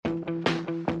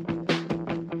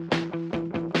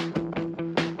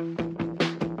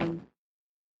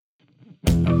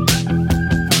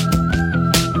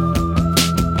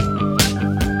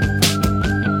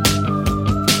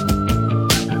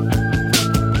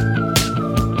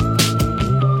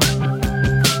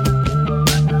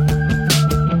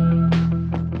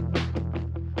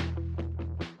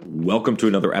Welcome to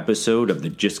another episode of the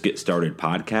Just Get Started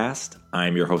podcast.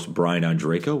 I'm your host, Brian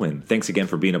Andreyko, and thanks again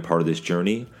for being a part of this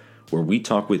journey where we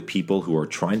talk with people who are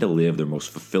trying to live their most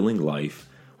fulfilling life,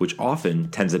 which often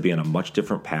tends to be on a much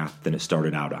different path than it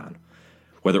started out on.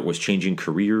 Whether it was changing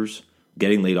careers,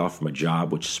 getting laid off from a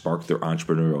job which sparked their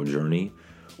entrepreneurial journey,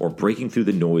 or breaking through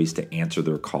the noise to answer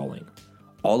their calling.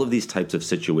 All of these types of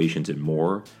situations and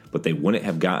more, but they wouldn't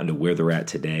have gotten to where they're at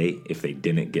today if they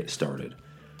didn't get started.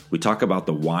 We talk about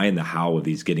the why and the how of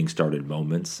these getting started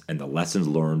moments and the lessons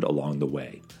learned along the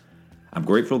way. I'm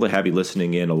grateful to have you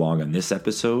listening in along on this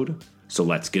episode, so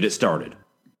let's get it started.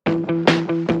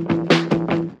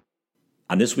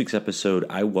 On this week's episode,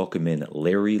 I welcome in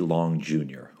Larry Long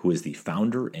Jr., who is the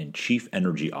founder and chief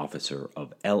energy officer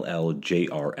of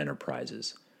LLJR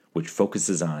Enterprises, which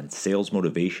focuses on sales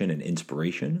motivation and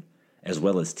inspiration, as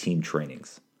well as team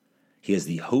trainings. He is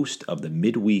the host of the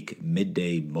midweek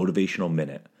Midday Motivational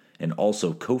Minute and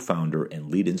also co-founder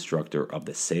and lead instructor of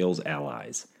the Sales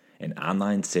Allies, an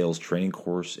online sales training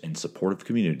course and supportive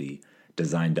community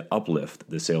designed to uplift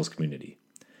the sales community.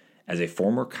 As a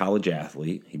former college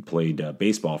athlete, he played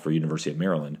baseball for University of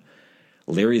Maryland.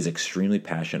 Larry is extremely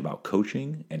passionate about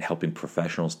coaching and helping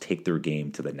professionals take their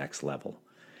game to the next level.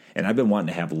 And I've been wanting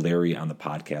to have Larry on the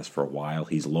podcast for a while.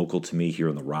 He's local to me here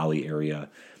in the Raleigh area,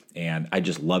 and I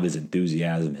just love his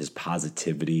enthusiasm, his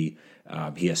positivity.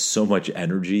 He has so much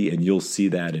energy, and you'll see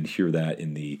that and hear that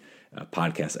in the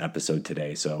podcast episode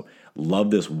today. So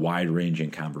love this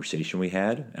wide-ranging conversation we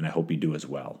had, and I hope you do as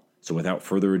well. So without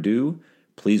further ado,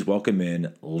 please welcome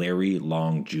in Larry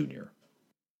Long Jr.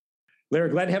 Larry,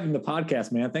 glad to have you on the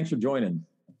podcast, man. Thanks for joining.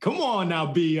 Come on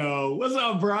now, B.O. What's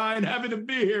up, Brian? Happy to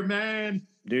be here, man.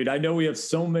 Dude, I know we have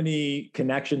so many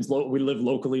connections. We live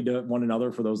locally to one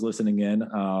another for those listening in,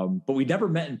 but we never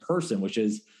met in person, which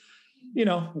is, you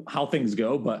know, how things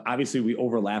go. But obviously we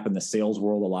overlap in the sales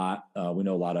world a lot. We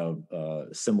know a lot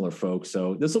of similar folks.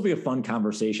 So this will be a fun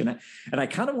conversation. And I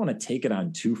kind of want to take it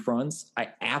on two fronts. I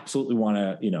absolutely want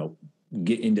to,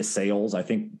 get into sales. I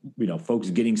think, folks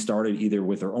getting started either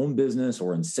with their own business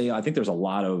or in sales. I think there's a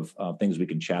lot of things we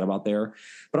can chat about there,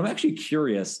 but I'm actually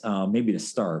curious maybe to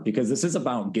start, because this is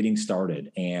about getting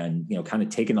started and, kind of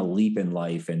taking a leap in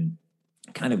life and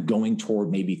kind of going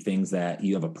toward maybe things that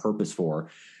you have a purpose for.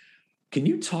 Can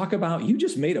you talk about, you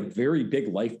just made a very big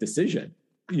life decision,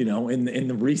 in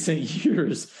the recent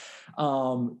years,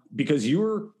 because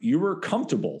you were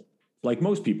comfortable. Like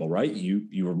most people, right?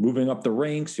 You were moving up the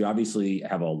ranks. You obviously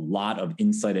have a lot of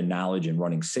insight and knowledge in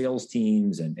running sales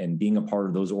teams and being a part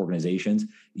of those organizations.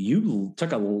 You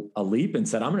took a leap and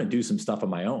said, I'm going to do some stuff on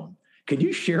my own. Could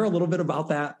you share a little bit about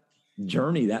that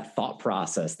journey, that thought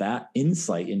process, that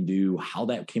insight into how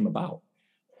that came about?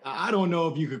 I don't know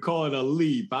if you could call it a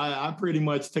leap. I pretty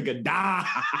much took a dive.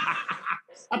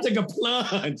 I took a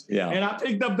plunge, and I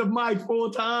picked up the mic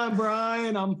full time,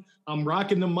 Brian. I'm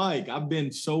rocking the mic. I've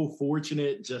been so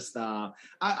fortunate. Just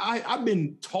I've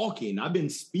been talking. I've been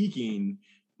speaking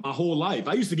my whole life.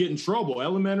 I used to get in trouble: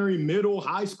 elementary, middle,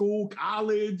 high school,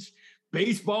 college,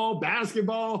 baseball,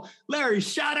 basketball. Larry,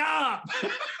 shut up.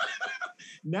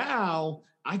 Now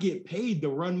I get paid to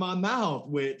run my mouth,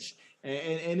 which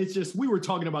and it's just, we were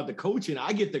talking about the coaching.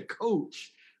 I get to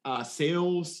coach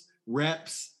sales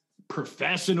reps,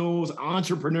 professionals,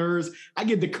 entrepreneurs. I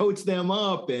get to coach them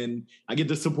up and I get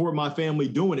to support my family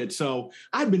doing it. So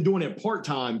I've been doing it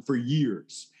part-time for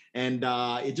years. And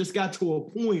it just got to a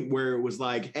point where it was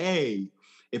like, hey,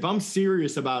 if I'm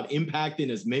serious about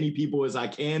impacting as many people as I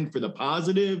can for the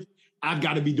positive, I've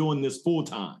got to be doing this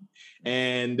full-time.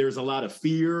 And there's a lot of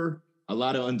fear, a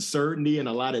lot of uncertainty, and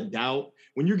a lot of doubt.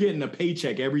 When you're getting a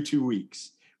paycheck every 2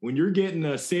 weeks, when you're getting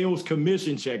a sales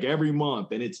commission check every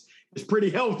month, and it's pretty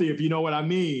healthy, if you know what I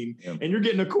mean. Yep. And you're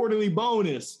getting a quarterly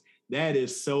bonus. That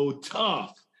is so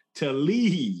tough to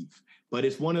leave. But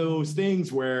it's one of those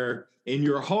things where in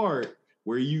your heart,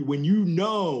 when you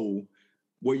know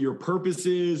what your purpose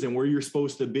is and where you're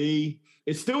supposed to be,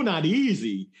 it's still not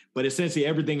easy, but essentially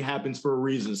everything happens for a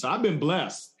reason. So I've been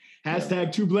blessed.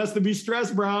 Hashtag too blessed to be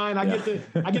stressed, Brian. I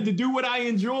get to do what I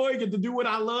enjoy, get to do what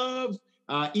I love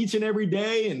each and every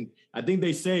day. And I think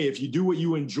they say, if you do what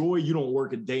you enjoy, you don't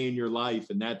work a day in your life.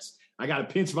 And I got to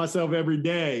pinch myself every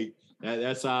day.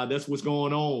 That's what's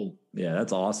going on. Yeah,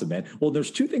 that's awesome, man. Well, there's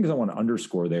two things I want to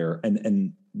underscore there.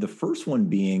 And the first one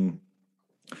being,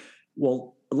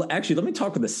 well, actually, let me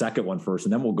talk with the second one first,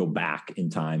 and then we'll go back in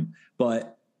time.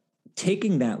 But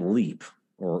taking that leap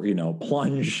or,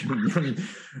 plunge,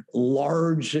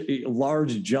 large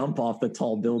jump off the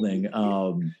tall building.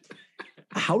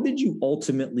 How did you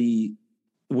ultimately,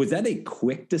 was that a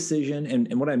quick decision?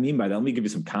 And what I mean by that, let me give you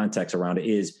some context around it,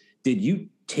 is did you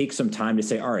take some time to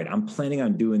say, all right, I'm planning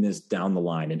on doing this down the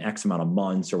line in X amount of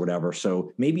months or whatever.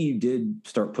 So maybe you did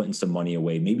start putting some money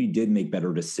away. Maybe you did make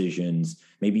better decisions.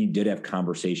 Maybe you did have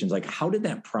conversations. Like, how did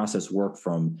that process work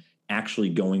from actually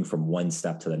going from one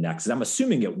step to the next? 'Cause I'm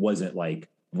assuming it wasn't like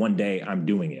one day I'm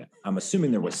doing it. I'm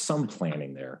assuming there was some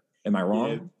planning there. Am I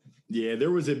wrong? Yeah,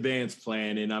 there was advanced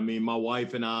planning. I mean, my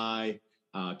wife and I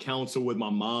counsel with my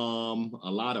mom,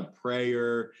 a lot of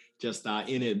prayer just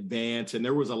in advance. And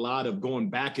there was a lot of going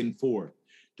back and forth.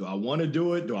 Do I want to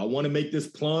do it? Do I want to make this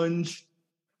plunge?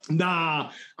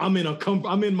 Nah, I'm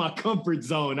in my comfort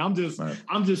zone. I'm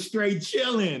just straight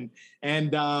chilling.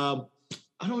 And I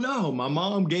don't know. My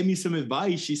mom gave me some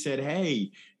advice. She said,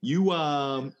 hey, you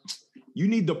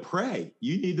need to pray.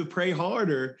 You need to pray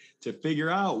harder to figure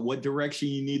out what direction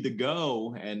you need to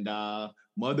go. And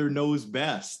mother knows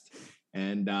best.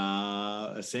 And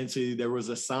essentially there was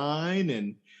a sign,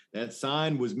 and that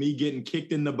sign was me getting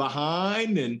kicked in the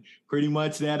behind, and pretty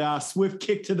much that swift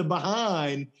kick to the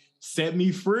behind set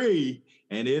me free.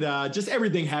 And it just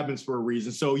everything happens for a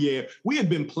reason. So yeah, we had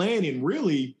been planning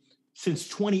really since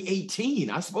 2018.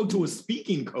 I spoke to a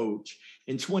speaking coach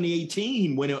in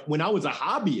 2018 when I was a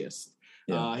hobbyist.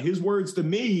 Yeah. His words to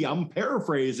me, I'm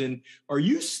paraphrasing, are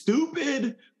you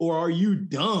stupid or are you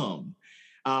dumb?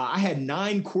 I had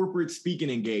 9 corporate speaking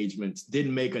engagements,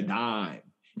 didn't make a dime.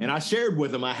 And I shared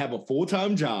with him, I have a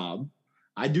full-time job.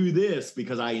 I do this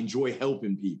because I enjoy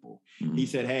helping people. Mm-hmm. He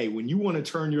said, hey, when you want to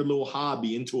turn your little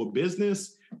hobby into a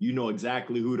business, you know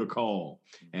exactly who to call.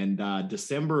 And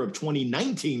December of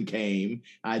 2019 came.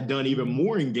 I had done even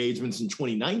more engagements in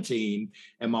 2019.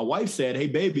 And my wife said, hey,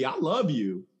 baby, I love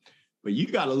you, but you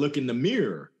got to look in the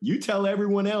mirror. You tell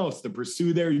everyone else to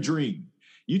pursue their dream.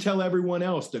 You tell everyone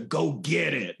else to go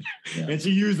get it. Yeah. And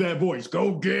she used that voice,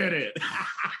 go get it.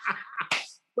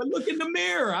 But look in the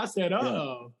mirror. I said,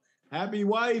 uh-oh, happy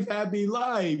wife, happy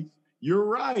life. You're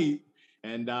right.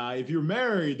 And if you're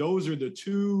married, those are the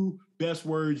 2 best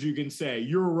words you can say.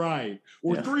 You're right.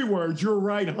 Or 3 words, you're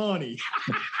right, honey.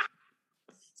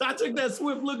 So I took that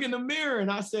swift look in the mirror and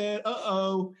I said,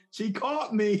 uh-oh, she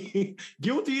caught me.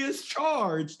 Guilty as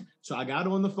charged. So I got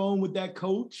on the phone with that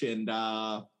coach, and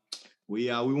we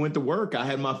went to work. I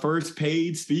had my first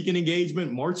paid speaking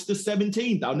engagement March the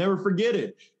 17th. I'll never forget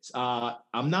it.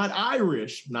 I'm not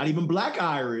Irish, not even Black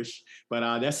Irish,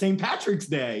 but that's St. Patrick's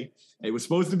Day. It was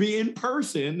supposed to be in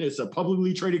person. It's a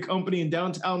publicly traded company in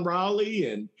downtown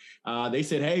Raleigh. And they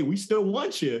said, hey, we still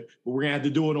want you, but we're going to have to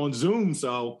do it on Zoom.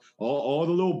 So all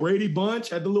the little Brady bunch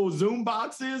had the little Zoom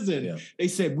boxes. And they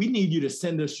said, we need you to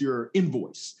send us your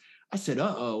invoice. I said,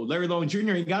 uh-oh, Larry Long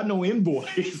Jr. ain't got no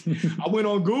invoice. I went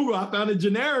on Google. I found a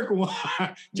generic one,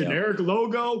 generic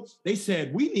logo. They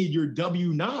said, we need your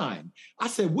W-9. I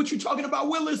said, what you talking about,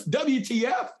 Willis?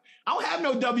 WTF? I don't have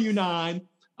no W-9.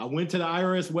 I went to the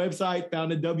IRS website,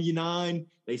 found a W-9.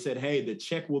 They said, hey, the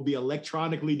check will be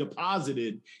electronically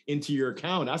deposited into your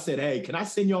account. I said, hey, can I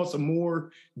send y'all some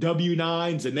more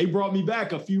W-9s? And they brought me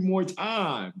back a few more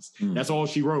times. That's all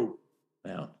she wrote.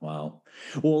 Yeah. Wow.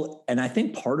 Well, and I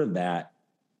think part of that,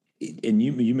 and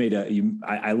you made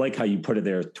I like how you put it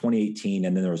there, 2018,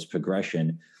 and then there was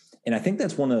progression. And I think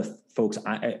that's one of the folks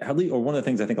one of the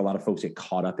things I think a lot of folks get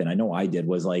caught up in, I know I did,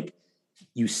 was like,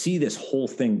 you see this whole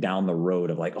thing down the road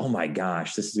of like, oh my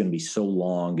gosh, this is going to be so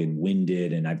long and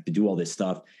winded and I have to do all this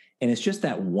stuff. And it's just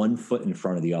that one foot in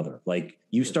front of the other. Like,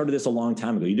 you started this a long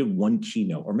time ago. You did one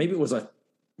keynote, or maybe it was a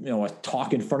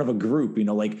talk in front of a group,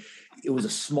 like it was a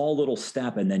small little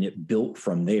step and then it built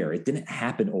from there. It didn't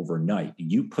happen overnight.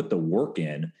 You put the work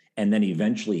in and then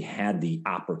eventually had the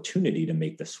opportunity to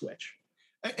make the switch.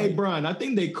 Hey, Brian, I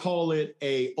think they call it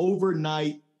a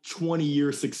overnight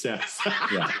 20-year success.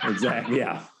 Yeah, exactly.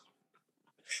 Yeah.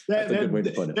 That's a good way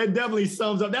to put it. That definitely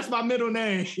sums up. That's my middle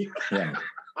name. Yeah.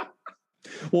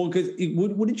 Well, because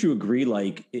wouldn't you agree,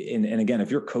 like, and again,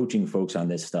 if you're coaching folks on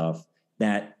this stuff,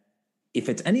 that if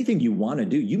it's anything you want to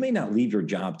do, you may not leave your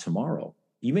job tomorrow.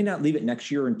 You may not leave it next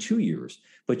year and 2 years,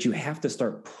 but you have to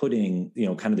start putting,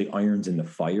 kind of the irons in the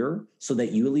fire so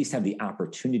that you at least have the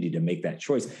opportunity to make that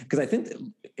choice. Because I think,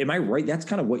 am I right? That's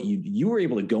kind of what you were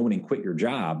able to go in and quit your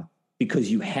job because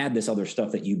you had this other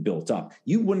stuff that you built up.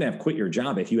 You wouldn't have quit your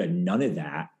job if you had none of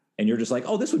that. And you're just like,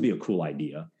 oh, this would be a cool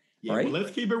idea. Yeah, right? Well,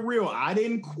 let's keep it real. I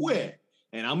didn't quit.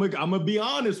 And I'm gonna be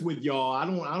honest with y'all. I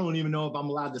don't even know if I'm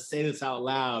allowed to say this out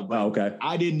loud. But okay.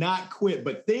 I did not quit.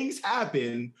 But things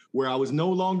happened where I was no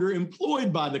longer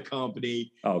employed by the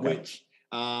company, which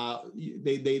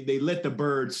they let the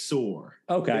birds soar.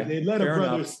 Okay. They let a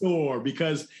brother soar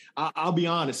because I'll be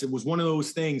honest, it was one of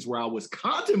those things where I was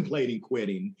contemplating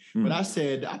quitting, but I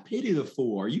said, I pity the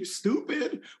fool. Are you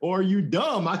stupid or are you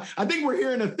dumb? I think we're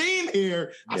hearing a theme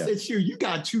here. I said, sure, you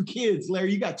got 2 kids,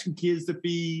 Larry. You got 2 kids to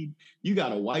feed. You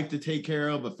got a wife to take care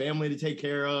of, a family to take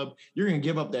care of. You're going to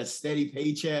give up that steady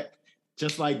paycheck.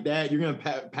 Just like that, you're going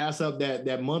to pass up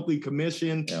that monthly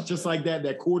commission, just like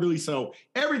that quarterly. So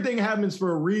everything happens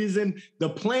for a reason. The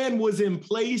plan was in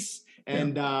place,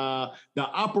 and the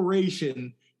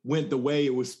operation went the way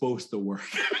it was supposed to work.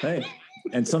 Hey,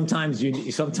 and sometimes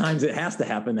it has to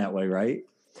happen that way, right?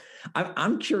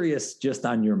 I'm curious just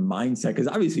on your mindset, because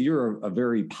obviously you're a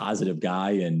very positive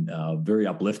guy and very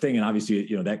uplifting, and obviously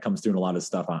that comes through in a lot of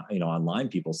stuff online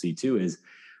people see too. Is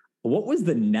what was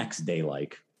the next day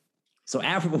like? So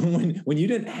after when you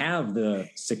didn't have the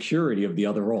security of the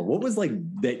other role, what was like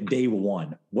that day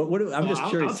one? What I'm just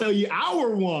curious. I'll tell you, hour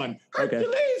one. Okay.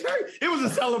 It was a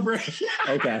celebration.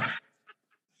 Okay.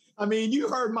 I mean, you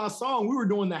heard my song. We were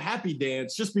doing the happy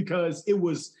dance just because it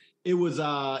was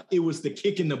the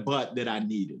kick in the butt that I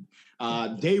needed.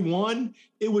 Day one,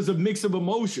 it was a mix of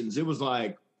emotions. It was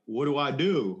like, what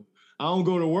do? I don't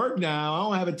go to work now. I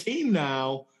don't have a team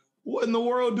now. What in the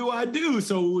world do I do?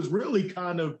 So it was really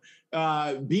kind of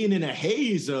being in a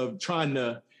haze of trying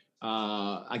to,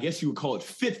 I guess you would call it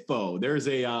FitFo. There's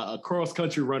a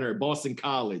cross-country runner at Boston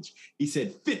College. He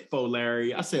said, FitFo,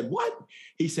 Larry. I said, what?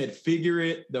 He said, figure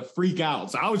it the freak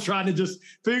out. So I was trying to just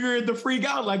figure it the freak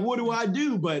out. Like, what do I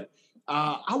do? But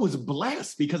I was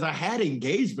blessed because I had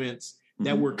engagements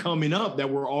that were coming up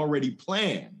that were already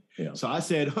planned. Yeah. So I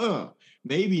said,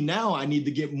 maybe now I need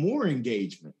to get more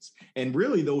engagements. And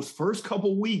really those first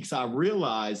couple weeks, I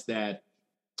realized that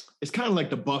it's kind of like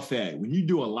the buffet. When you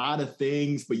do a lot of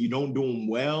things, but you don't do them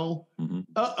well,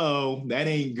 that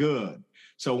ain't good.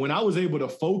 So when I was able to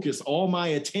focus all my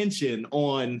attention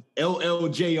on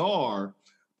LLJR,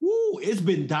 it's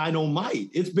been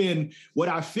dynamite. It's been what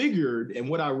I figured, and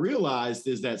what I realized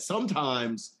is that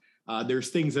sometimes there's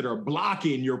things that are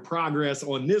blocking your progress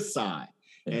on this side.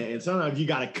 And sometimes you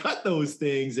got to cut those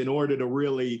things in order to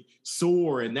really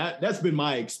soar. And that's been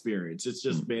my experience. It's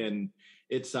just been,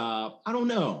 I don't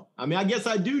know. I mean, I guess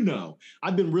I do know.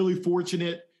 I've been really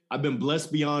fortunate. I've been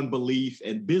blessed beyond belief,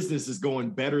 and business is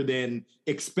going better than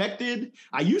expected.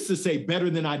 I used to say better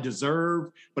than I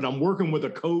deserve, but I'm working with a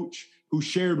coach who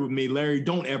shared with me, Larry,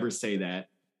 don't ever say that.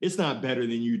 It's not better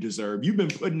than you deserve. You've been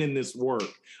putting in this work.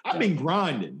 I've been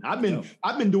grinding. I've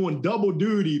been doing double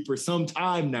duty for some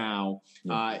time now.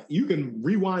 You can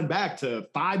rewind back to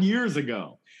 5 years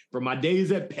ago, from my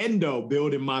days at Pendo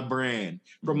building my brand,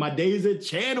 from my days at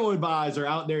Channel Advisor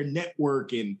out there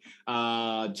networking,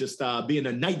 being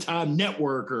a nighttime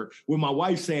networker with my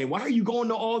wife saying, why are you going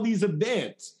to all these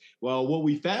events? Well, what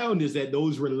we found is that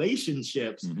those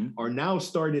relationships are now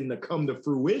starting to come to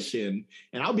fruition.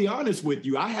 And I'll be honest with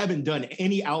you, I haven't done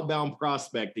any outbound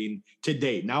prospecting to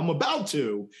date. Now I'm about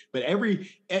to, but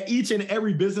each and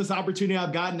every business opportunity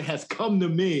I've gotten has come to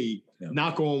me,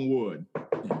 knock on wood.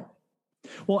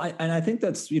 Well, I think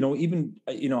that's, I'll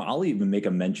even make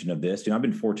a mention of this. I've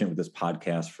been fortunate with this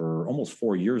podcast for almost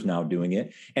 4 years now doing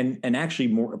it. And actually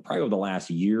probably over the last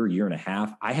year and a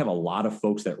half, I have a lot of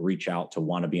folks that reach out to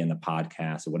want to be in the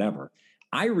podcast or whatever.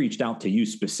 I reached out to you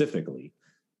specifically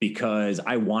because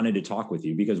I wanted to talk with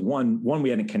you because one,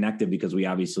 we hadn't connected because we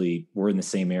obviously were in the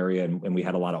same area and we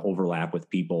had a lot of overlap with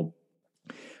people.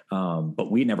 But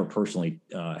we never personally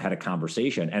had a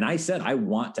conversation. And I said, I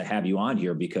want to have you on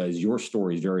here because your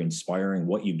story is very inspiring,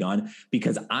 what you've done,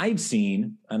 because I've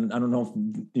seen, and I don't know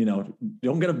if,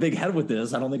 don't get a big head with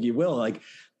this. I don't think you will. Like,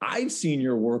 I've seen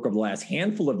your work over the last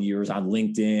handful of years on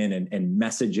LinkedIn and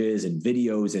messages and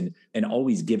videos and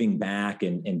always giving back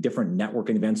and different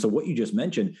networking events. So what you just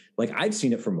mentioned, like, I've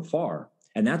seen it from afar.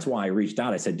 And that's why I reached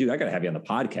out. I said, dude, I got to have you on the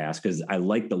podcast because I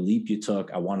like the leap you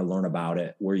took. I want to learn about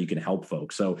it, where you can help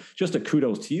folks. So just a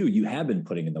kudos to you. You have been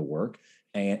putting in the work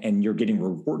and you're getting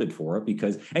rewarded for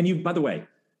it by the way,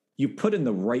 you put in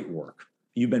the right work.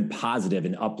 You've been positive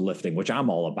and uplifting, which I'm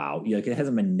all about. Like, it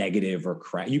hasn't been negative or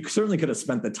crap. You certainly could have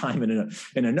spent the time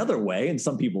in another way, and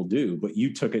some people do, but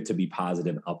you took it to be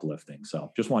positive and uplifting.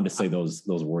 So just wanted to say those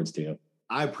words to you.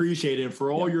 I appreciate it. For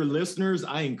all your listeners,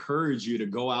 I encourage you to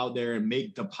go out there and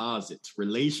make deposits,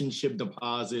 relationship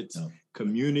deposits,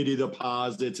 community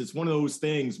deposits. It's one of those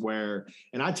things where,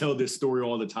 and I tell this story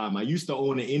all the time. I used to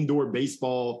own an indoor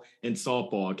baseball and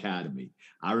softball academy.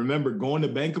 I remember going to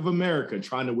Bank of America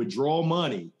trying to withdraw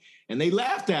money. And they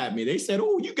laughed at me. They said,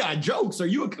 "Oh, you got jokes. Are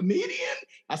you a comedian?"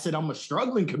 I said, "I'm a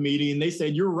struggling comedian." They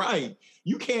said, "You're right.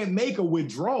 You can't make a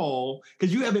withdrawal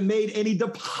because you haven't made any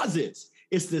deposits."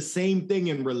 It's the same thing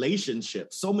in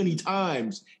relationships. So many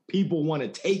times people want to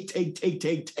take.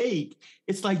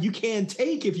 It's like you can't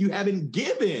take if you haven't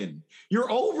given. You're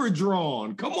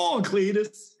overdrawn. Come on,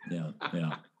 Cletus. Yeah.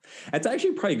 It's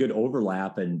actually probably a good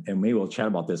overlap, and maybe we'll chat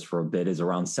about this for a bit, is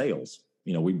around sales.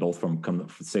 We both come from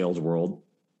the sales world.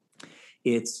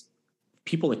 It's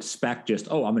people expect just,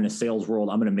 oh, I'm in a sales world,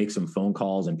 I'm going to make some phone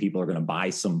calls and people are going to buy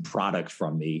some product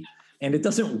from me. And it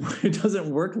doesn't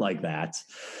work like that.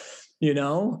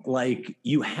 Like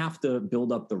you have to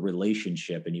build up the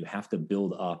relationship, and you have to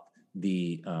build up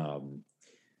the,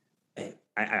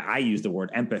 I use the word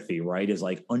empathy, right? Is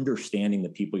like understanding the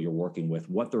people you're working with,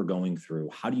 what they're going through,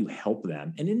 how do you help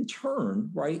them? And in turn,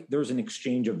 right, there's an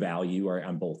exchange of value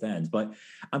on both ends. But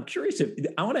I'm curious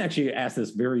I want to actually ask this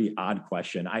very odd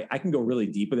question. I can go really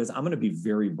deep with this. I'm going to be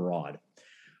very broad.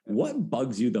 What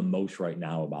bugs you the most right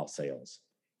now about sales?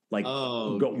 Like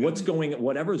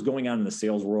whatever's going on in the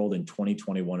sales world in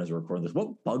 2021 as we're recording this,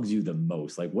 what bugs you the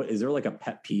most? Like is there like a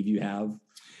pet peeve you have?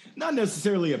 Not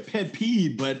necessarily a pet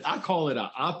peeve, but I call it an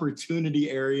opportunity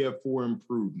area for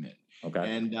improvement. Okay.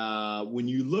 And when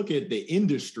you look at the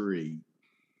industry,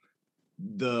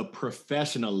 the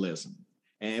professionalism,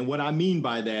 and what I mean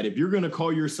by that, if you're going to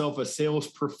call yourself a sales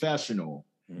professional,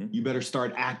 you better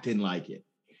start acting like it.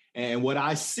 And what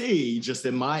I see just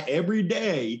in my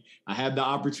everyday, I have the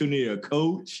opportunity to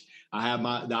coach. I have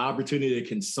the opportunity to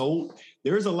consult.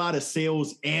 There's a lot of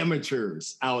sales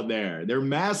amateurs out there. They're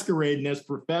masquerading as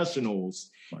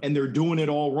professionals, and they're doing it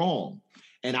all wrong.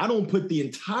 And I don't put the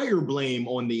entire blame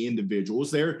on the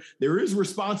individuals. There is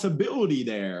responsibility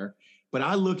there, but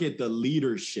I look at the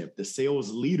leadership, the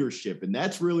sales leadership, and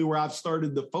that's really where I've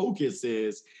started the focus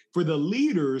is for the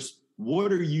leaders.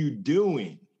 What are you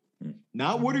doing?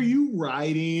 Not what are you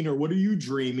writing or what are you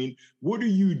dreaming? What are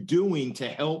you doing to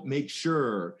help make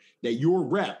sure that your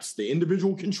reps, the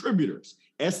individual contributors,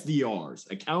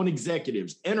 SDRs, account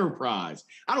executives, enterprise,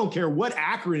 I don't care what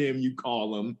acronym you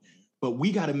call them, but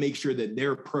we got to make sure that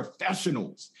they're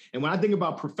professionals. And when I think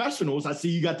about professionals, I see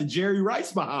you got the Jerry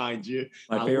Rice behind you.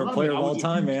 My favorite player of all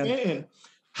time, man.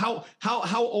 How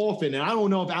often, and I don't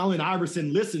know if Allen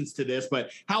Iverson listens to this, but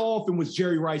how often was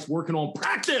Jerry Rice working on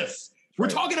practice? We're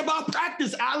talking about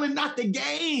practice, Allen, not the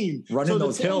game. Running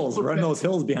those hills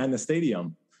behind the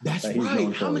stadium. That's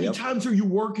right. How many times are you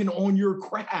working on your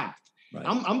craft? Right.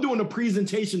 I'm doing a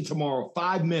presentation tomorrow,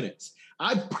 5 minutes.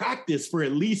 I've practiced for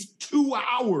at least 2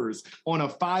 hours on a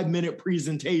 5-minute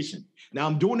presentation. Now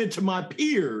I'm doing it to my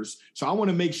peers, so I want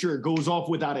to make sure it goes off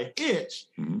without a hitch.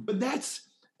 But that's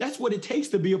what it takes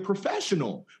to be a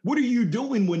professional. What are you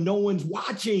doing when no one's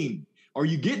watching? Are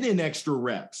you getting in extra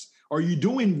reps? Are you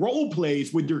doing role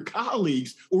plays with your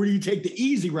colleagues, or do you take the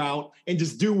easy route and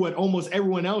just do what almost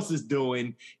everyone else is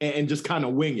doing and just kind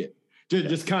of wing it?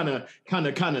 Just kind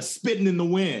of spitting in the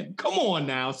wind. Come on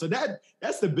now. So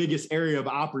that's the biggest area of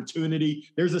opportunity.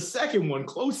 There's a second one,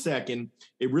 close second.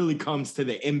 It really comes to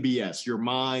the MBS, your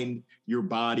mind, your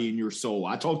body, and your soul.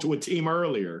 I talked to a team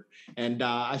earlier, and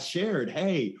I shared,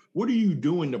 hey, what are you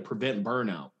doing to prevent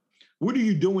burnout? What are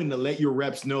you doing to let your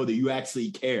reps know that you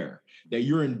actually care, that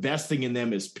you're investing in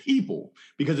them as people?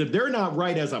 Because if they're not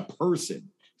right as a person,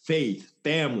 faith,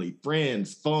 family,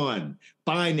 friends, fun,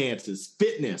 finances,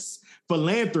 fitness,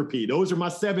 philanthropy, those are my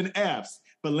 7 F's.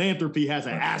 Philanthropy has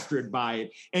an asterisk by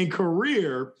it. And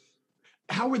career,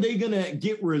 how are they going to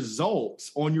get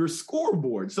results on your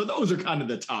scoreboard? So those are kind of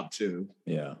the top 2.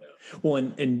 Yeah. Well,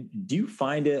 and do you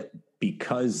find it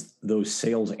because those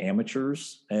sales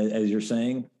amateurs, as you're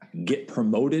saying, get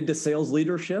promoted to sales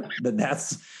leadership,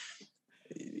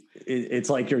 it's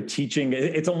like you're teaching,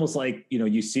 it's almost like,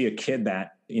 you see a kid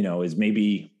that, is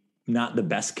maybe not the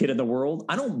best kid in the world.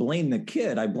 I don't blame the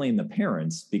kid. I blame the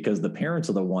parents, because the parents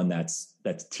are the one that's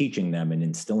teaching them and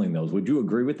instilling those. Would you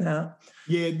agree with that?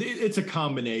 Yeah, it's a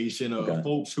combination of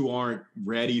folks who aren't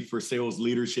ready for sales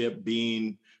leadership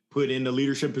being put into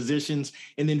leadership positions,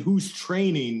 and then who's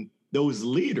training those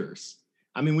leaders.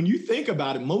 I mean, when you think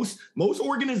about it, most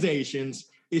organizations,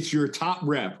 it's your top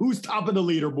rep. Who's top of the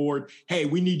leaderboard? Hey,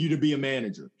 we need you to be a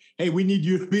manager. Hey, we need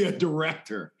you to be a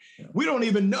director. Yeah. We don't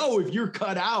even know if you're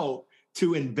cut out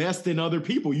to invest in other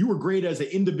people. You were great as an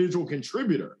individual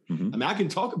contributor. I mean, I can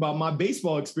talk about my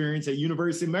baseball experience at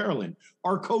University of Maryland.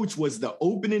 Our coach was the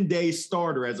opening day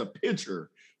starter as a pitcher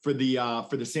for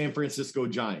the San Francisco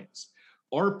Giants.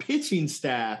 Our pitching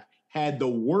staff had the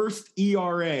worst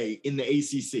ERA in the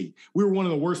ACC. We were one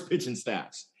of the worst pitching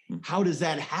staffs. How does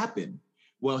that happen?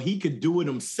 Well, he could do it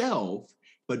himself,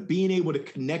 but being able to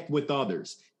connect with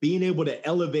others, being able to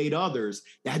elevate others,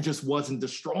 that just wasn't the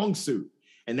strong suit.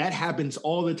 And that happens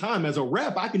all the time. As a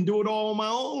rep, I can do it all on my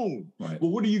own. Right. But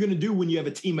what are you going to do when you have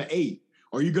a team of 8?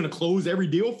 Are you going to close every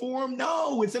deal for them?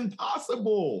 No, it's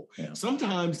impossible. Yeah.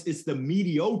 Sometimes it's the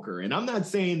mediocre. And I'm not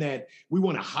saying that we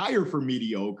want to hire for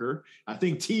mediocre. I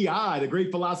think T.I., the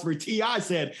great philosopher T.I.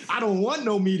 said, I don't want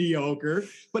no mediocre.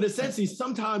 But essentially,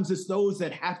 sometimes it's those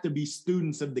that have to be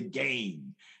students of the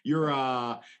game.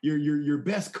 Your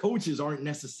best coaches aren't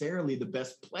necessarily the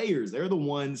best players. They're the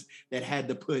ones that had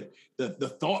to put the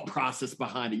thought process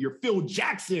behind it. Your Phil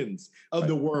Jacksons of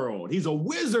the world. He's a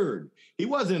wizard. He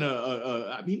wasn't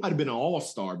he might have been an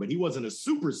all-star, but he wasn't a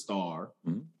superstar.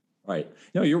 Mm-hmm. Right.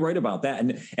 No, you're right about that.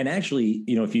 And actually,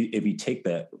 if you take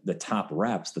the top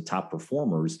reps, the top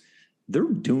performers, they're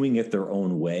doing it their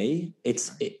own way.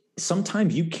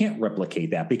 Sometimes you can't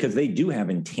replicate that because they do have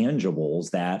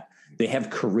intangibles that they have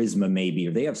charisma maybe,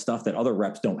 or they have stuff that other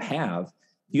reps don't have.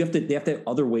 They have to have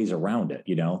other ways around it.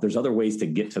 There's other ways to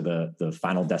get to the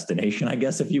final destination, I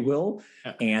guess, if you will.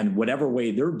 And whatever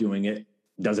way they're doing it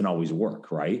doesn't always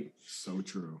work. Right. So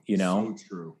true. So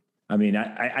true. I mean,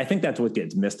 I think that's what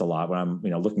gets missed a lot when I'm,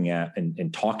 looking at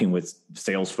and talking with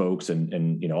sales folks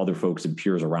and other folks and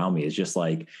peers around me. Is just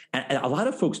like, and a lot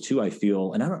of folks too, I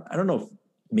feel, and I don't know if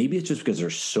maybe it's just because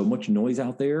there's so much noise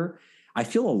out there. I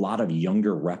feel a lot of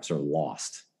younger reps are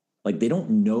lost. Like they don't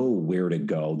know where to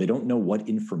go. They don't know what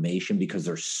information because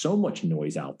there's so much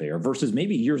noise out there versus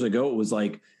maybe years ago, it was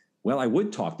like, well, I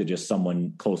would talk to just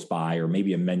someone close by or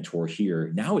maybe a mentor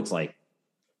here. Now it's like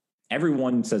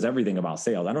everyone says everything about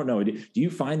sales. I don't know. Do you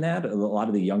find that a lot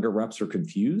of the younger reps are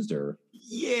confused or?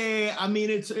 Yeah. I mean,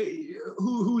 it's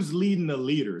who's leading the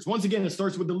leaders. Once again, it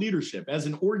starts with the leadership. As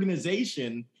an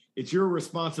organization, it's your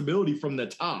responsibility from the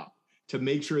top to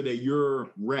make sure that your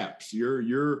reps,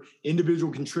 your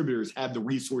individual contributors have the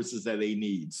resources that they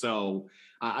need. So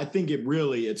I think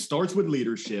it starts with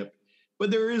leadership,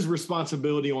 but there is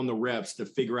responsibility on the reps to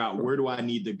figure out where do I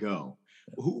need to go?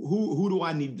 Who do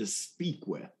I need to speak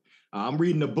with? I'm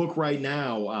reading a book right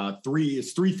now, 3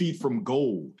 Feet from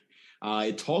Gold.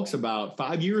 It talks about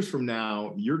 5 years from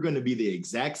now, you're going to be the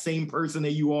exact same person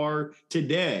that you are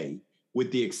today,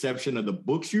 with the exception of the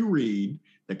books you read,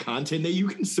 the content that you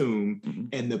consume,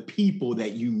 and the people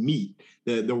that you meet,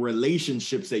 the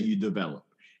relationships that you develop.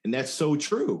 And that's so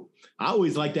true. I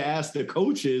always like to ask the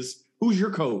coaches, who's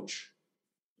your coach?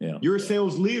 Yeah. You're a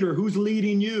sales leader. Who's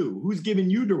leading you? Who's giving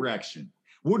you direction?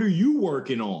 What are you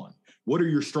working on? What are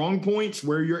your strong points?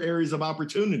 Where are your areas of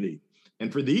opportunity?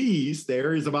 And for the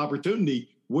areas of opportunity,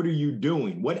 what are you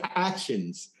doing? What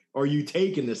actions are you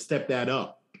taking to step that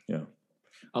up? Yeah.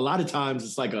 A lot of times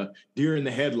it's like a deer in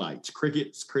the headlights,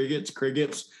 crickets.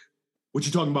 What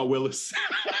you talking about, Willis?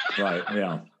 Right.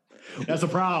 Yeah. That's a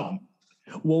problem.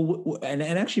 Well, and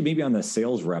actually maybe on the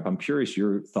sales rep, I'm curious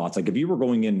your thoughts. Like if you were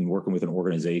going in and working with an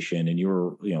organization and you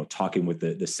were, talking with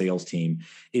the sales team,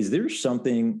 is there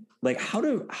something like how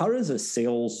does a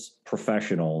sales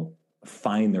professional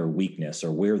find their weakness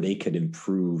or where they could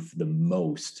improve the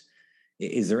most?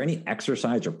 Is there any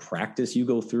exercise or practice you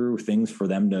go through, things for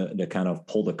them to kind of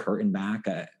pull the curtain back?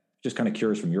 Just kind of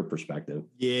curious from your perspective.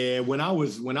 Yeah, when I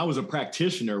was a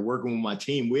practitioner working with my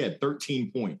team, we had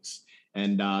 13 points.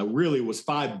 And really it was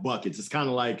 5 buckets. It's kind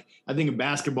of like, I think in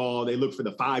basketball, they look for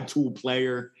the 5-tool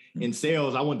player. In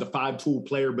sales, I want the 5-tool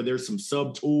player, but there's some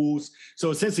sub-tools.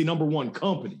 So essentially, number one,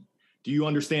 company. Do you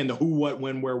understand the who, what,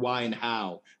 when, where, why, and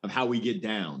how of how we get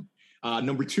down?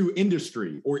 Number 2,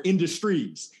 industry or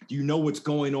industries. Do you know what's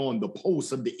going on, the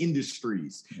pulse of the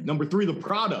industries? Number 3, the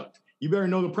product. You better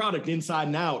know the product inside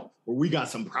and out, or we got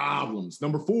some problems.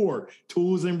 Number 4,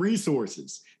 tools and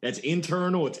resources. That's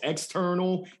internal, it's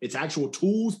external, it's actual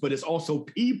tools, but it's also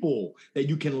people that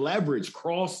you can leverage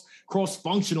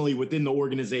cross-functionally within the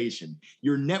organization.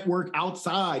 Your network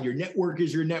outside, your network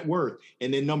is your net worth.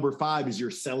 And then number 5 is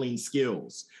your selling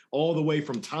skills, all the way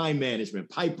from time management,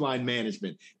 pipeline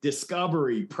management,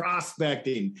 discovery,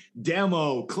 prospecting,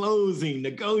 demo, closing,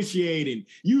 negotiating,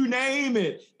 you name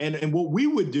it. And what we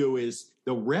would do is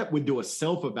the rep would do a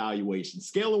self-evaluation,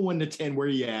 scale of 1 to 10, where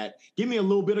you at, give me a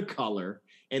little bit of color.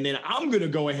 And then I'm going to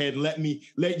go ahead and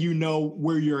let you know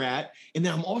where you're at. And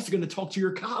then I'm also going to talk to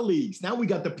your colleagues. Now we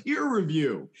got the peer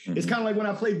review. Mm-hmm. It's kind of like when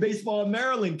I played baseball in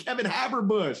Maryland, Kevin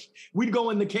Haberbush, we'd go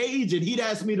in the cage and he'd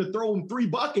ask me to throw him 3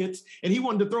 buckets and he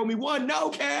wanted to throw me 1. No,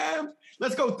 Kev,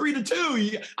 let's go 3 to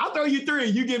 2. I'll throw you 3.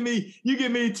 You give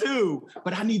me 2,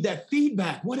 but I need that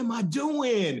feedback. What am I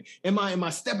doing? Am I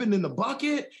stepping in the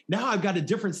bucket? Now I've got a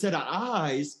different set of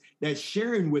eyes that's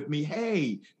sharing with me,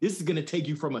 hey, this is going to take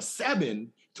you from a 7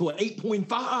 to an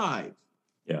 8.5.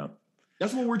 Yeah.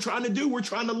 That's what we're trying to do. We're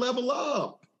trying to level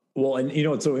up. Well, and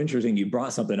it's so interesting. You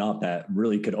brought something up that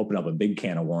really could open up a big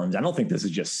can of worms. I don't think this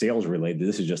is just sales related.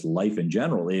 This is just life in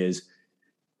general.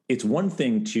 It's one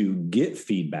thing to get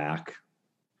feedback,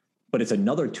 but it's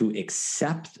another to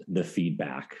accept the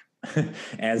feedback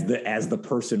as the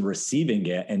person receiving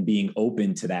it and being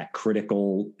open to that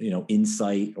critical,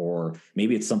 insight, or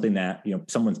maybe it's something that,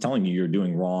 someone's telling you you're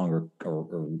doing wrong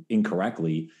or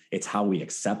incorrectly. It's how we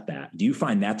accept that. Do you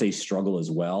find that's a struggle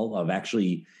as well, of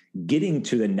actually getting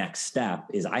to the next step?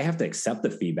 Is I have to accept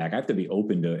the feedback. I have to be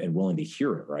open to and willing to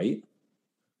hear it. Right.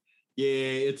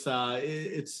 Yeah.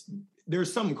 It's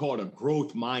there's something called a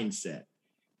growth mindset,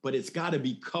 but it's got to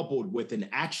be coupled with an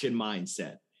action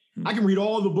mindset. I can read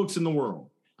all the books in the world.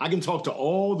 I can talk to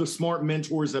all the smart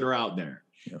mentors that are out there.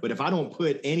 Yeah. But if I don't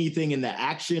put anything into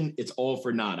action, it's all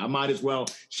for naught. I might as well,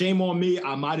 shame on me,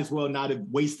 I might as well not have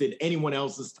wasted anyone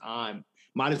else's time.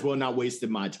 Might as well not wasted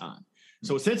my time.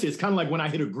 So essentially, it's kind of like when I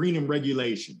hit a green in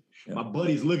regulation. Yeah. My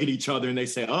buddies look at each other and they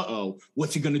say, uh-oh,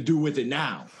 what's he going to do with it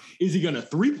now? Is he going to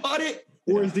 3-putt it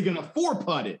or is he going to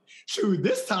 4-putt it? Shoot,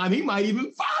 this time he might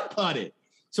even 5-putt it.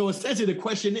 So essentially, the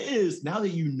question is, now that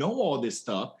you know all this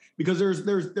stuff, because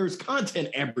there's content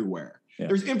everywhere. Yeah.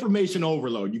 There's information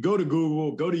overload. You go to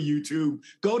Google, go to YouTube,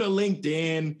 go to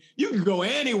LinkedIn. You can go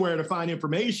anywhere to find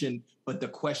information. But the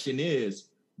question is,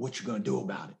 what you going to do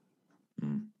about it?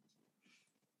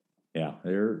 Yeah,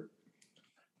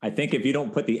 I think if you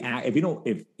don't put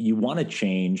if you want to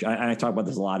change, I talk about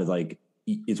this a lot, is like,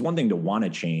 it's one thing to want to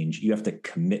change. You have to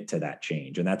commit to that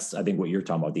change. And that's, I think, what you're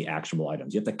talking about, the actionable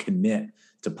items. You have to commit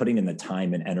to putting in the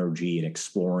time and energy and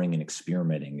exploring and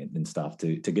experimenting and stuff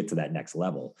to get to that next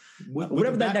level.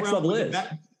 Whatever that next level is.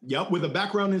 With a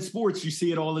background in sports, you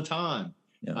see it all the time.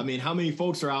 Yeah. I mean, how many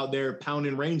folks are out there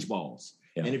pounding range balls?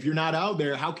 Yeah. And if you're not out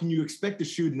there, how can you expect to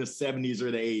shoot in the 70s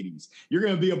or the 80s? You're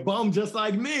going to be a bum just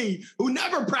like me, who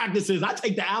never practices. I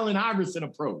take the Allen Iverson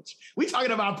approach. We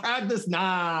talking about practice?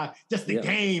 Nah, just the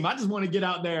game. I just want to get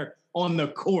out there on the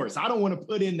course. I don't want to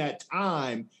put in that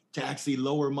time to actually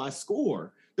lower my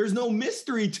score. There's no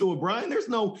mystery to it, Brian. There's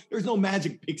no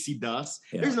magic pixie dust.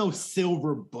 Yeah. There's no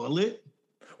silver bullet.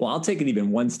 Well, I'll take it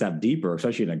even one step deeper,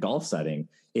 especially in a golf setting,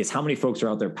 is how many folks are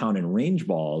out there pounding range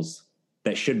balls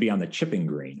that should be on the chipping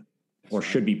green or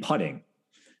should be putting.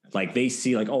 Like they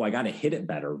see like, oh, I got to hit it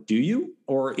better. Do you?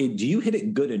 Or do you hit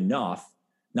it good enough?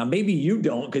 Now, maybe you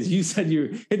don't, because you said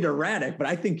you hit erratic, but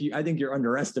I think you're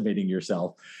underestimating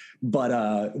yourself.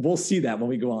 But we'll see that when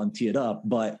we go on and tee it up.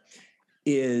 But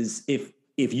is if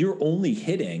you're only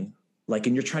hitting, like,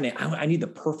 and you're trying to, I need the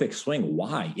perfect swing.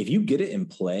 Why? If you get it in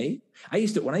play,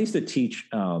 when I used to teach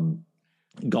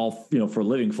golf, for a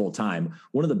living full time,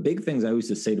 one of the big things I used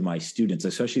to say to my students,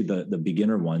 especially the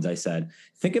beginner ones, I said,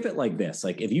 think of it like this: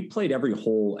 like if you played every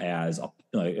hole as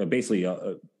basically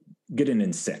getting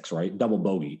in 6, right, double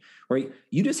bogey, right?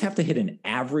 You just have to hit an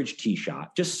average tee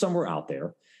shot, just somewhere out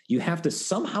there. You have to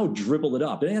somehow dribble it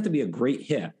up. It doesn't have to be a great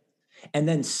hit, and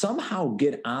then somehow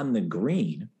get on the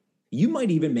green. You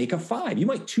might even make a 5. You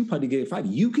might 2-putt to get a 5.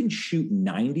 You can shoot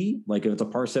 90, like if it's a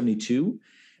par 72.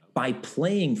 By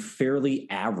playing fairly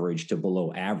average to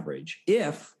below average,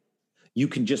 if you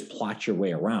can just plot your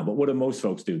way around. But what do most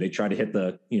folks do? They try to hit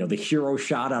the hero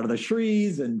shot out of the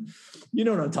trees, and you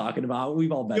know what I'm talking about.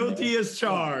 We've all been guilty as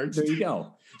charged. There you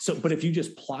go. So, but if you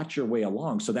just plot your way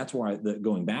along, so that's where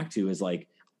going back to is like,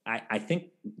 I think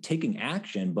taking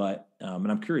action, but, and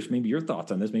I'm curious, maybe your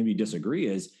thoughts on this, maybe you disagree,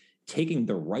 is taking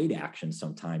the right action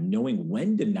sometime, knowing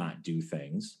when to not do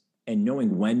things, and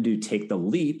knowing when to take the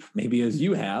leap, maybe as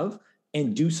you have,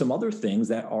 and do some other things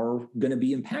that are going to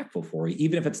be impactful for you,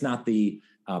 even if it's not the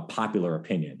popular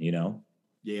opinion,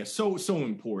 Yeah, so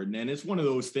important. And it's one of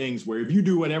those things where if you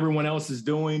do what everyone else is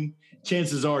doing,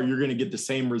 chances are you're going to get the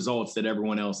same results that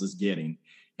everyone else is getting.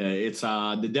 It's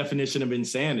the definition of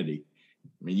insanity.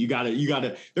 I mean, you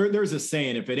gotta, there's a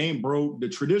saying, if it ain't broke, the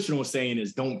traditional saying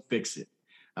is don't fix it.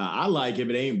 I like, if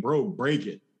it ain't broke, break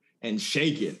it. And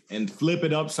shake it and flip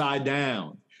it upside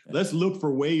down. Let's look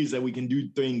for ways that we can do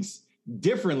things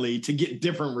differently to get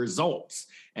different results.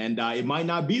 And it might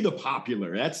not be the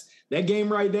popular. That's that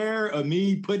game right there of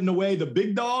me putting away the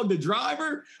big dog, the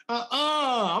driver.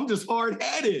 I'm just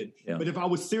hard-headed. Yeah. But if I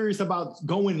was serious about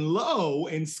going low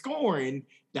and scoring,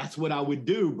 that's what I would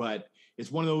do. But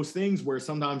it's one of those things where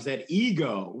sometimes that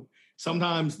ego,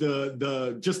 sometimes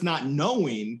the just not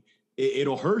knowing,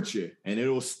 it'll hurt you and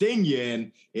it'll sting you,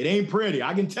 and it ain't pretty.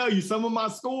 I can tell you some of my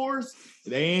scores,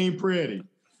 they ain't pretty.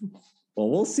 Well,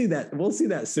 we'll see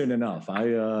that soon enough.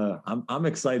 I'm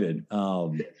excited.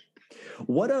 Let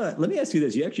me ask you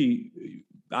this. You actually,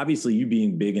 obviously you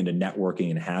being big into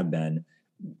networking and have been,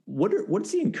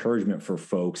 what's the encouragement for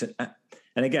folks?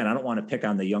 And again, I don't want to pick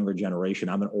on the younger generation.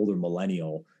 I'm an older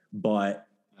millennial, but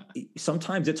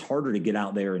sometimes it's harder to get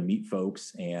out there and meet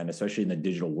folks, and especially in the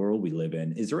digital world we live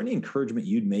in. Is there any encouragement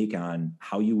you'd make on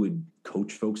how you would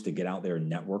coach folks to get out there and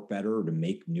network better, or to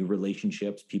make new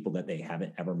relationships, people that they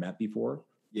haven't ever met before?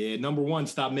 Yeah, number one,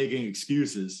 stop making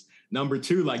excuses. Number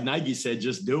two, like Nike said,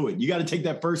 just do it. You got to take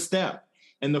that first step.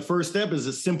 And the first step is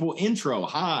a simple intro.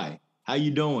 Hi, how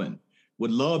you doing?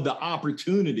 Would love the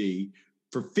opportunity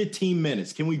for 15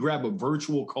 minutes. Can we grab a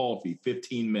virtual coffee,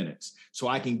 15 minutes, so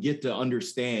I can get to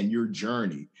understand your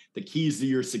journey, the keys to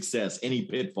your success, any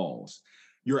pitfalls?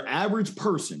 Your average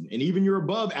person, and even your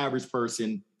above average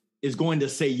person, is going to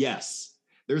say yes.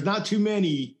 There's not too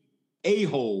many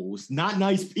a-holes, not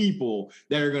nice people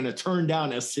that are going to turn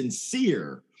down a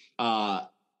sincere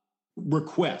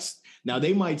request. Now,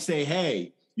 they might say,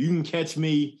 hey, you can catch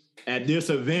me at this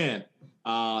event.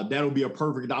 That'll be a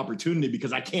perfect opportunity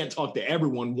because I can't talk to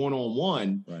everyone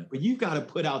one-on-one, right. But you've got to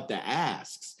put out the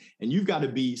asks, and you've got to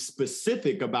be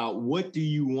specific about what do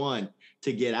you want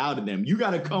to get out of them. You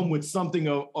got to come with something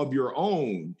of your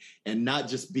own and not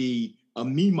just be a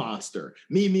me monster.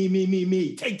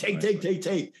 Me.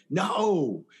 Take.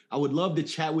 No, I would love to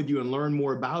chat with you and learn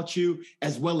more about you,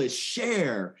 as well as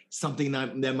share something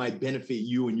that might benefit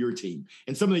you and your team.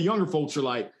 And some of the younger folks are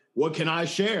like, what can I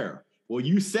share? Well,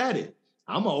 you said it.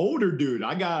 I'm an older dude.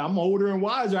 I'm older and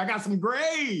wiser. I got some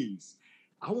grays.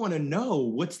 I want to know,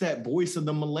 what's that voice of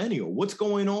the millennial? What's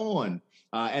going on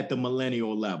at the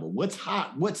millennial level? What's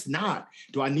hot? What's not?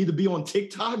 Do I need to be on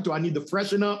TikTok? Do I need to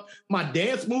freshen up my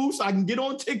dance moves so I can get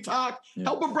on TikTok? Yeah.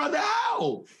 Help a brother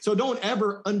out. So don't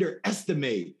ever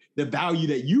underestimate the value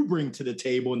that you bring to the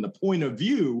table and the point of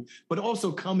view, but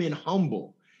also come in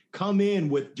humble. Come in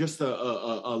with just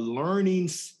a learning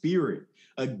spirit,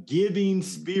 a giving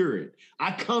spirit.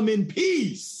 I come in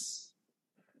peace.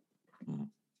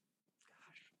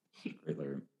 Great,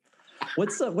 Larry.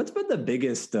 What's been the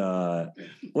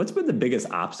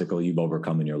biggest obstacle you've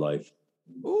overcome in your life?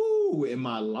 Ooh, in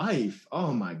my life.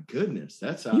 Oh my goodness.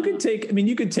 That's you can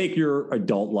take your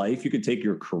adult life, you could take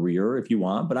your career if you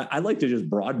want, but I like to just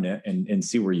broaden it and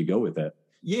see where you go with it.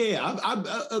 Yeah,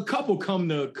 a couple come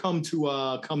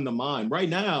to mind. Right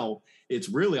now, it's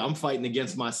really I'm fighting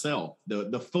against myself. The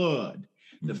FUD,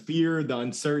 the fear, the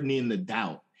uncertainty, and the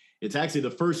doubt. It's actually the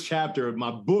first chapter of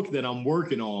my book that I'm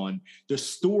working on, the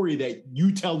story that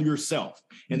you tell yourself.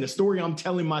 And the story I'm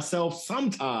telling myself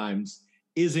sometimes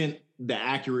isn't the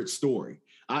accurate story.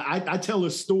 I tell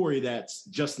a story that's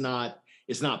just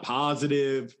it's not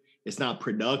positive, it's not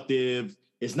productive,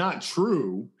 it's not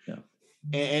true,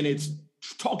 and it's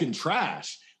talking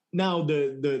trash. Now,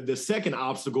 the second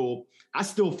obstacle, I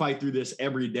still fight through this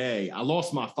every day. I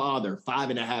lost my father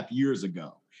 5.5 years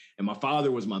ago, and my father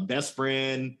was my best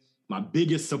friend, my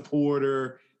biggest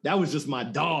supporter. That was just my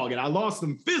dog, and I lost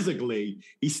him physically.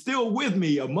 He's still with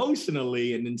me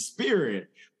emotionally and in spirit.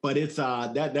 But it's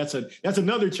that's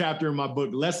another chapter in my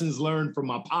book, Lessons Learned from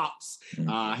My Pops.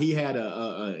 He had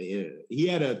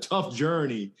a tough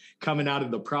journey coming out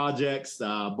of the projects,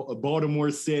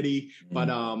 Baltimore City. But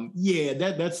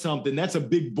that's something. That's a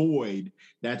big void.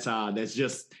 That's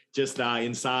just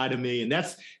inside of me, and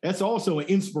that's also an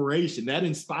inspiration that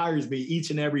inspires me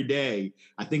each and every day.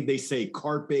 I think they say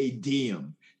carpe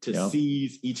diem, to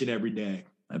seize each and every day.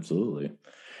 Absolutely.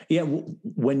 Yeah,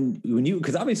 when you,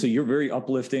 because obviously you're very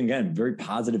uplifting, again, very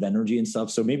positive energy and stuff.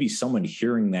 So maybe someone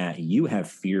hearing that you have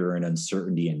fear and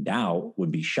uncertainty and doubt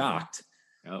would be shocked.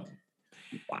 Yep.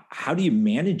 How do you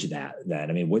manage that?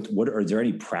 I mean, is there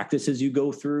any practices you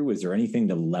go through? Is there anything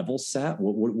to level set?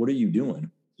 What are you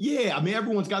doing? Yeah, I mean,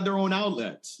 everyone's got their own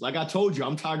outlets. Like I told you,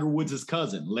 I'm Tiger Woods'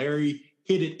 cousin. Larry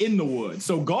hit it in the woods.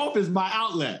 So golf is my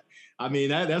outlet. I mean,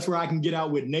 that's where I can get out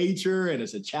with nature, and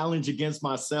it's a challenge against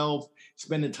myself,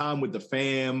 spending time with the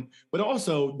fam, but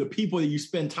also the people that you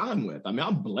spend time with. I mean,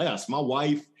 I'm blessed. My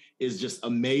wife is just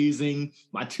amazing.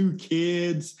 My 2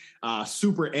 kids,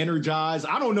 super energized.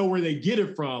 I don't know where they get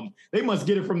it from. They must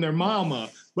get it from their mama,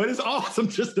 but it's awesome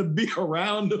just to be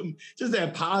around them, just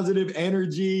that positive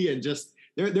energy, and just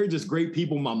they're just great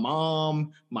people. My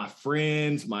mom, my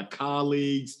friends, my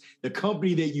colleagues, the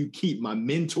company that you keep, my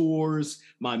mentors,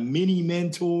 my mini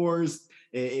mentors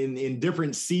in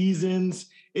different seasons.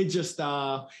 It just,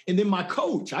 and then my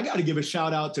coach, I got to give a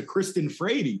shout out to Kristen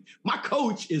Frady. My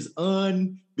coach is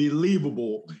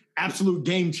unbelievable, absolute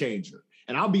game changer.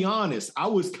 And I'll be honest, I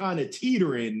was kind of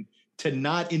teetering to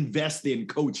not invest in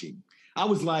coaching. I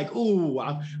was like, ooh,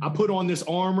 I put on this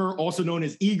armor, also known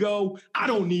as ego. I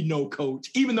don't need no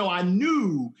coach, even though I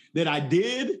knew that I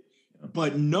did.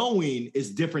 But knowing is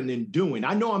different than doing.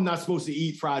 I know I'm not supposed to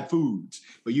eat fried foods,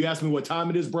 but you asked me what time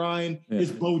it is, Brian. Yeah.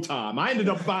 It's bow time. I ended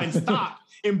up buying stock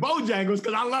in Bojangles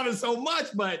because I love it so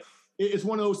much, but it's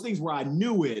one of those things where I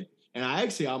knew it. And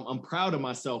I'm proud of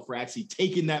myself for actually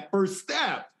taking that first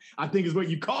step, I think is what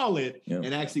you call it,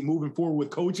 and actually moving forward with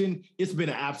coaching. It's been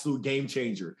an absolute game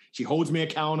changer. She holds me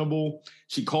accountable.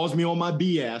 She calls me on my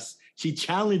BS. She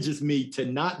challenges me to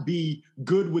not be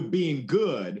good with being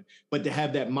good, but to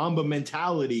have that Mamba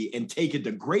mentality and take it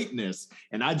to greatness.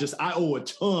 And I owe a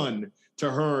ton to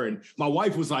her. And my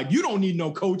wife was like, you don't need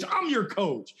no coach. I'm your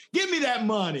coach. Give me that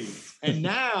money. And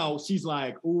now she's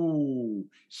like, ooh,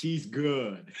 she's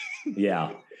good.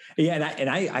 Yeah. Yeah. And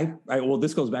I well,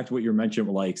 this goes back to what you mentioned,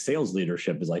 like sales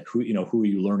leadership is like, who are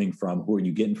you learning from? Who are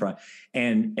you getting from?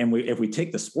 And if we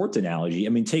take the sports analogy, I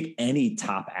mean, take any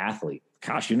top athlete.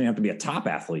 Gosh, you don't have to be a top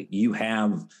athlete. You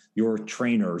have your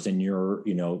trainers and your,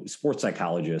 sports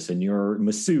psychologists and your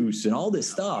masseuse and all this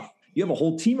stuff. You have a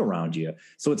whole team around you.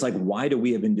 So it's like, why do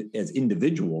we have as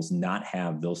individuals not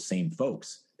have those same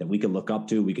folks that we can look up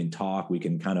to? We can talk, we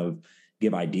can kind of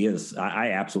give ideas.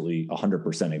 I absolutely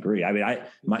 100% agree. I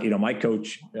mean, my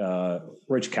coach,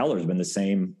 Rich Keller, has been the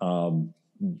same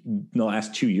the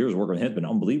last 2 years working with him. It's been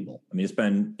unbelievable. I mean, it's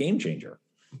been game changer.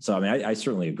 So, I mean, I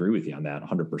certainly agree with you on that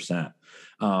 100%.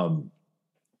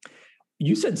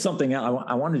 You said something,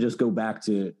 I want to just go back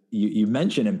to, you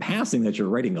mentioned in passing that you're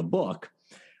writing a book.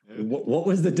 What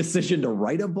was the decision to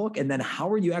write a book? And then how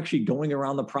are you actually going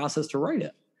around the process to write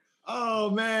it? Oh,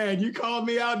 man, you called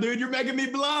me out, dude. You're making me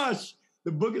blush.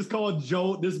 The book is called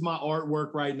Jolt. This is my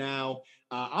artwork right now.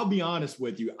 I'll be honest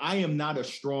with you. I am not a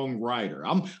strong writer.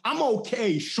 I'm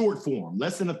okay short form,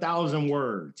 less than 1,000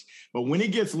 words. But when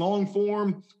it gets long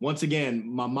form, once again,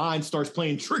 my mind starts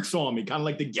playing tricks on me, kind of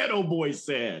like the Ghetto Boys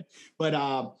said. But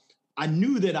I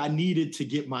knew that I needed to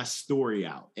get my story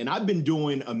out. And I've been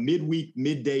doing a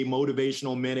midday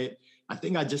motivational minute. I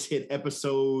think I just hit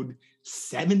episode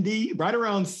 70, right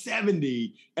around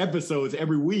 70 episodes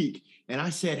every week. And I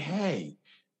said, hey,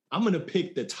 I'm going to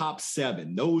pick the top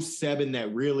 7, those 7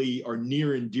 that really are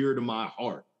near and dear to my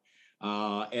heart.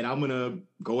 And I'm going to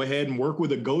go ahead and work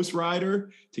with a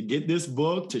ghostwriter to get this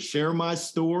book, to share my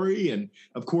story. And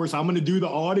of course, I'm going to do the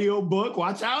audio book.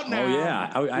 Watch out now.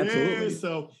 Oh, yeah. Absolutely. Yeah,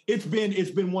 so it's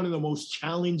been one of the most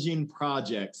challenging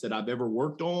projects that I've ever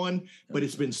worked on, but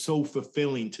it's been so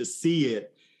fulfilling to see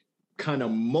it kind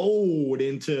of mold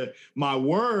into my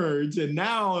words. And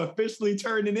now officially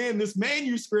turning in this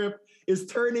manuscript is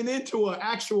turning into an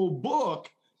actual book.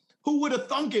 Who would have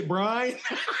thunk it, Brian?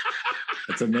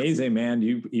 It's amazing, man.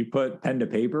 You put pen to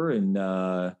paper and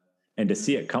to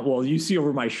see it come. Well, you see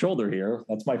over my shoulder here.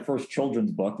 That's my first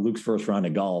children's book, Luke's First Round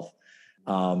of Golf,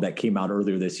 that came out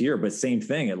earlier this year. But same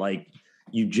thing.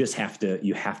 You just have to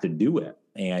do it,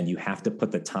 and you have to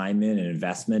put the time in and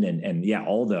investment and yeah,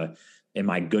 all the. Am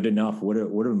I good enough? What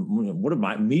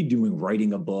am me doing?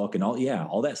 Writing a book and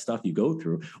all that stuff you go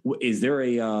through. Is there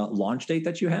a launch date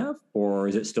that you have, or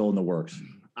is it still in the works?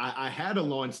 I had a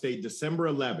launch date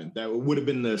December 11th. That would have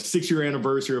been the 6-year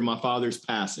anniversary of my father's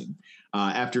passing.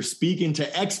 After speaking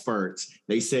to experts,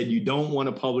 they said you don't want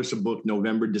to publish a book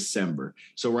November, December.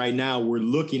 So right now we're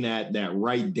looking at that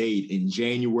right date in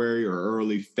January or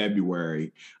early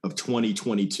February of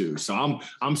 2022. So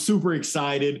I'm super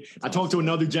excited. I talked to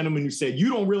another gentleman who said, you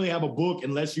don't really have a book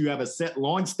unless you have a set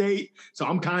launch date. So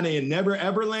I'm kind of in never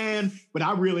ever land, but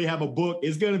I really have a book.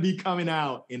 It's going to be coming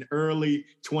out in early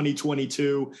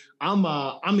 2022.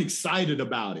 I'm excited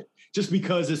about it. Just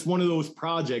because it's one of those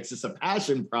projects, it's a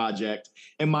passion project.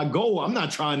 And my goal, I'm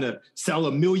not trying to sell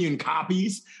 1 million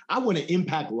copies. I want to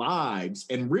impact lives.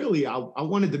 And really, I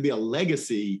want it to be a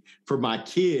legacy for my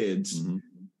kids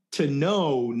to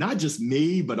know not just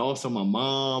me, but also my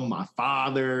mom, my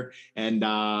father. And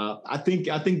I think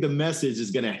the message is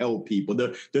going to help people.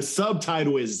 The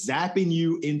subtitle is Zapping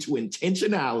You into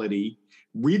Intentionality,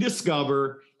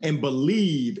 Rediscover, and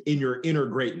Believe in Your Inner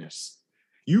Greatness.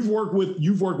 You've worked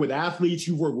with athletes,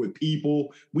 you've worked with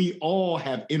people. We all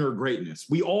have inner greatness.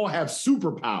 We all have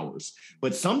superpowers,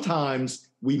 but sometimes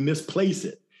we misplace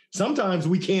it. Sometimes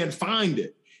we can't find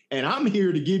it. And I'm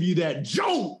here to give you that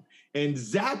jolt and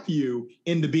zap you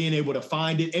into being able to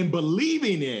find it and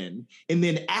believing in and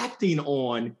then acting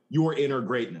on your inner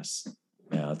greatness.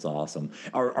 Yeah, that's awesome.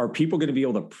 Are people going to be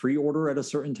able to pre-order at a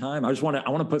certain time? I want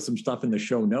to put some stuff in the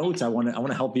show notes. I want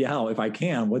to help you out if I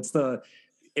can.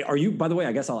 Are you, by the way,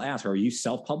 I guess I'll ask, are you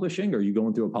self-publishing or are you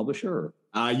going through a publisher?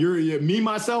 You're me,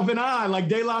 myself, and I, like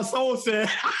De La Soul said.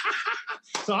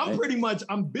 So I'm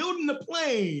building the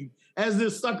plane as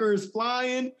this sucker is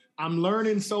flying. I'm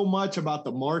learning so much about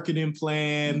the marketing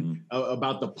plan,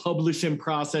 about the publishing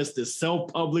process, the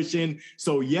self-publishing.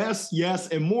 So yes,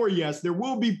 and more yes. There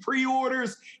will be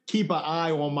pre-orders. Keep an eye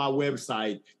on my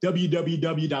website,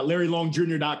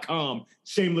 www.larrylongjr.com.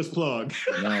 Shameless plug.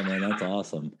 No, man, that's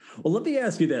awesome. Well, let me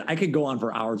ask you that. I could go on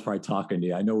for hours probably talking to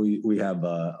you. I know we have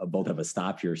both have a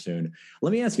stop here soon.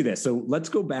 Let me ask you this. So let's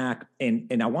go back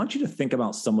and I want you to think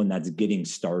about someone that's getting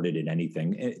started in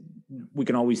anything. We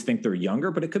can always think they're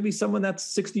younger, but it could be someone that's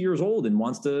 60 years old and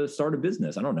wants to start a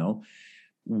business. I don't know.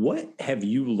 What have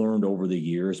you learned over the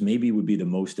years? Maybe would be the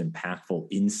most impactful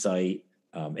insight,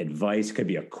 advice, could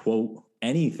be a quote,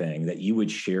 anything that you would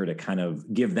share to kind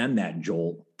of give them that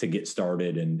jolt to get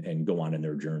started and go on in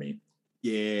their journey.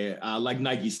 Yeah. Like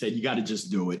Nike said, you got to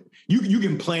just do it. You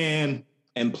can plan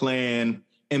and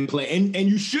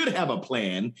you should have a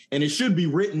plan and it should be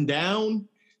written down.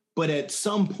 But at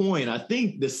some point, I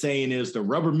think the saying is the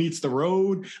rubber meets the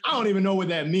road. I don't even know what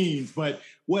that means. But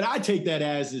what I take that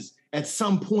as is at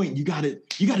some point, you got to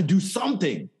do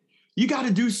something. You got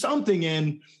to do something.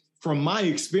 And from my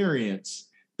experience,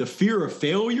 the fear of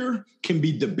failure can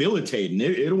be debilitating.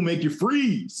 It'll make you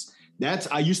freeze.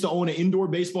 I used to own an indoor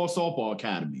baseball softball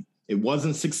academy. It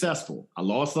wasn't successful. I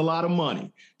lost a lot of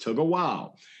money. Took a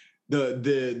while.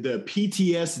 The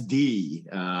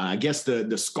PTSD, I guess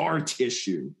the scar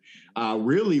tissue,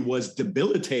 really was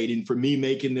debilitating for me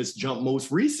making this jump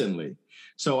most recently.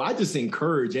 So I just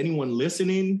encourage anyone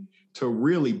listening to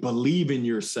really believe in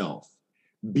yourself.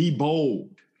 Be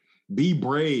bold. Be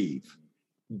brave.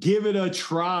 Give it a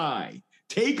try.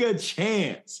 Take a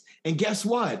chance. And guess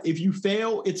what? If you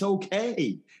fail, it's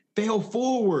okay. Fail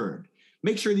forward.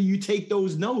 Make sure that you take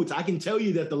those notes. I can tell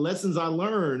you that the lessons I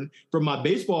learned from my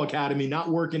baseball academy not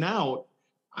working out,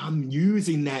 I'm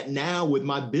using that now with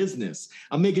my business.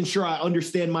 I'm making sure I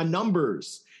understand my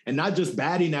numbers and not just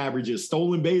batting averages,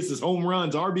 stolen bases, home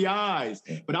runs,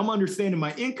 RBIs, but I'm understanding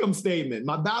my income statement,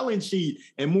 my balance sheet,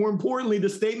 and more importantly, the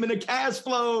statement of cash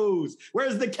flows.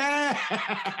 Where's the cash?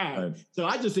 Right. So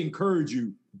I just encourage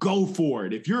you, go for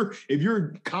it. If you're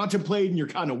contemplating, you're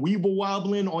kind of weeble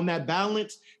wobbling on that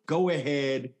balance, go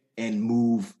ahead and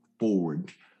move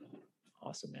forward.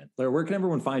 Awesome, man. Larry, where can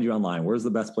everyone find you online? Where's the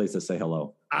best place to say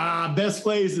hello? Best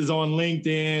place is on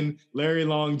LinkedIn, Larry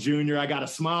Long Jr. I got a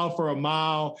smile for a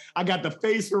mile. I got the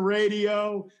face for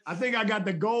radio. I think I got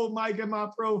the gold mic in my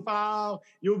profile.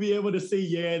 You'll be able to see,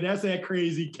 yeah, that's that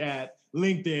crazy cat.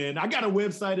 LinkedIn. I got a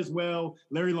website as well,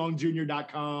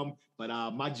 LarryLongJr.com. But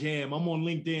my jam, I'm on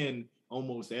LinkedIn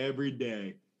almost every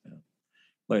day.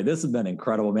 Larry, this has been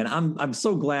incredible, man. I'm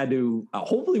so glad to,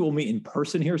 hopefully we'll meet in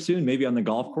person here soon, maybe on the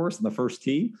golf course in the first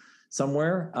tee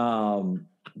somewhere.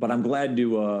 But I'm glad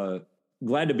to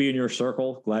be in your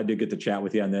circle. Glad to get to chat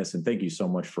with you on this. And thank you so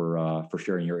much for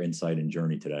sharing your insight and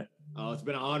journey today. Oh, it's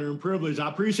been an honor and privilege. I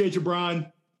appreciate you, Brian.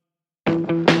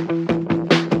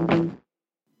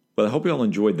 Well, I hope you all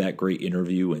enjoyed that great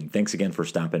interview, and thanks again for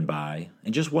stopping by.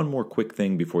 And just one more quick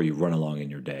thing before you run along in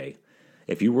your day.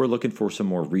 If you were looking for some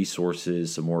more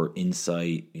resources, some more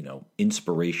insight,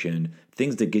 inspiration,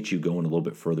 things to get you going a little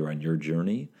bit further on your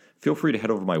journey, feel free to head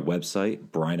over to my website,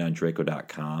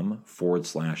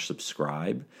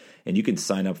 brianondraco.com/subscribe. And you can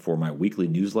sign up for my weekly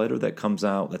newsletter that comes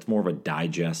out. That's more of a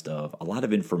digest of a lot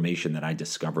of information that I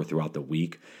discover throughout the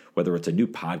week, whether it's a new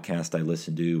podcast I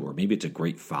listen to, or maybe it's a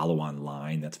great follow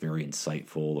online that's very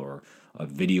insightful, or a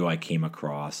video I came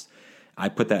across. I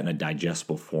put that in a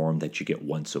digestible form that you get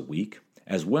once a week,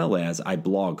 as well as I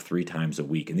blog 3 times a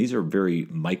week. And these are very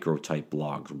micro type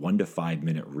blogs, 1 to 5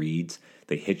 minute reads.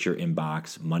 They hit your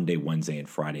inbox Monday, Wednesday, and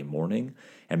Friday morning,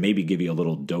 and maybe give you a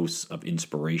little dose of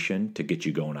inspiration to get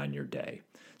you going on your day.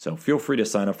 So feel free to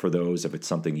sign up for those if it's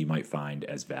something you might find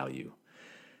as value.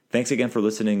 Thanks again for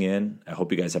listening in. I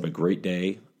hope you guys have a great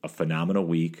day, a phenomenal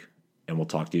week, and we'll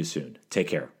talk to you soon. Take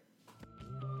care.